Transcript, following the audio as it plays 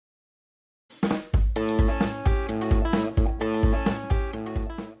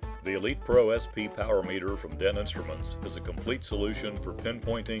ELITEpro SP power meter from DENT Instruments is a complete solution for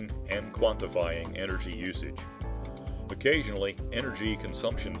pinpointing and quantifying energy usage. Occasionally, energy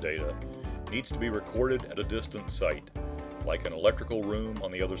consumption data needs to be recorded at a distant site, like an electrical room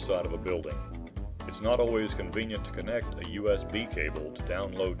on the other side of a building. It's not always convenient to connect a USB cable to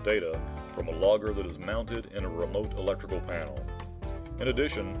download data from a logger that is mounted in a remote electrical panel. In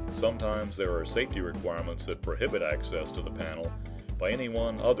addition, sometimes there are safety requirements that prohibit access to the panel by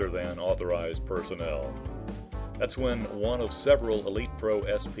anyone other than authorized personnel. That's when one of several ELITEpro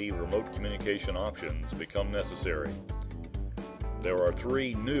SP remote communication options become necessary. There are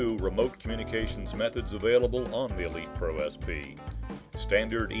 3 new remote communications methods available on the ELITEpro SP: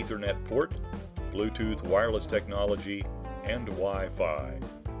 standard Ethernet port, Bluetooth wireless technology, and Wi-Fi.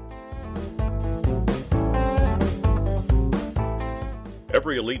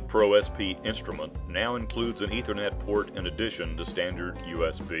 Every ELITEpro SP instrument now includes an Ethernet port in addition to standard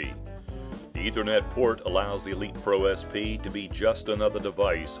USB. The Ethernet port allows the ELITEpro SP to be just another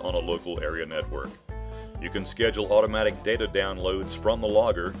device on a local area network. You can schedule automatic data downloads from the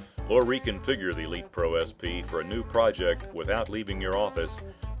logger or reconfigure the ELITEpro SP for a new project without leaving your office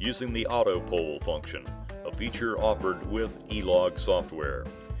using the auto poll function, a feature offered with E-log software.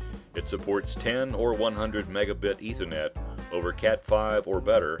 It supports 10 or 100 megabit Ethernet over Cat5 or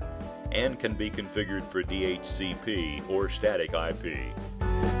better, and can be configured for DHCP or static IP.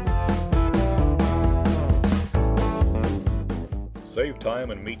 Save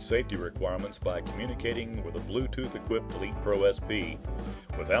time and meet safety requirements by communicating with a Bluetooth-equipped ELITEpro SP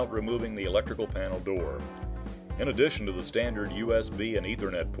without removing the electrical panel door. In addition to the standard USB and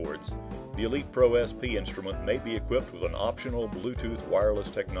Ethernet ports, the ELITEpro SP instrument may be equipped with an optional Bluetooth wireless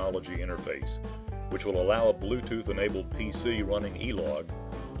technology interface, which will allow a Bluetooth-enabled PC running E-log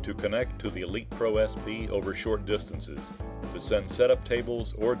to connect to the ELITEpro SP over short distances, to send setup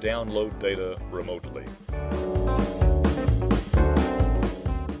tables or download data remotely.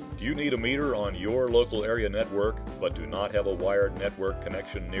 Do you need a meter on your local area network but do not have a wired network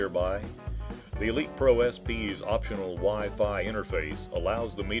connection nearby? The ELITEpro SP's optional Wi-Fi interface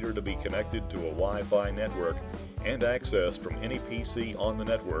allows the meter to be connected to a Wi-Fi network and accessed from any PC on the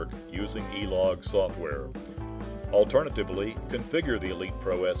network using E-log software. Alternatively, configure the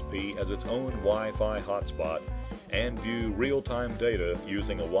ELITEpro SP as its own Wi-Fi hotspot and view real-time data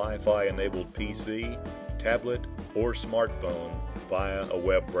using a Wi-Fi-enabled PC, tablet, or smartphone via a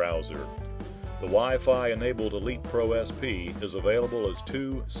web browser. The Wi-Fi-enabled ELITEpro SP is available as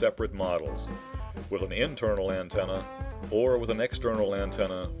 2 separate models, with an internal antenna or with an external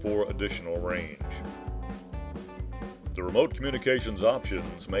antenna for additional range. The remote communications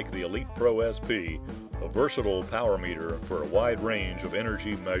options make the ELITEpro SP a versatile power meter for a wide range of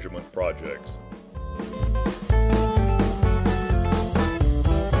energy measurement projects.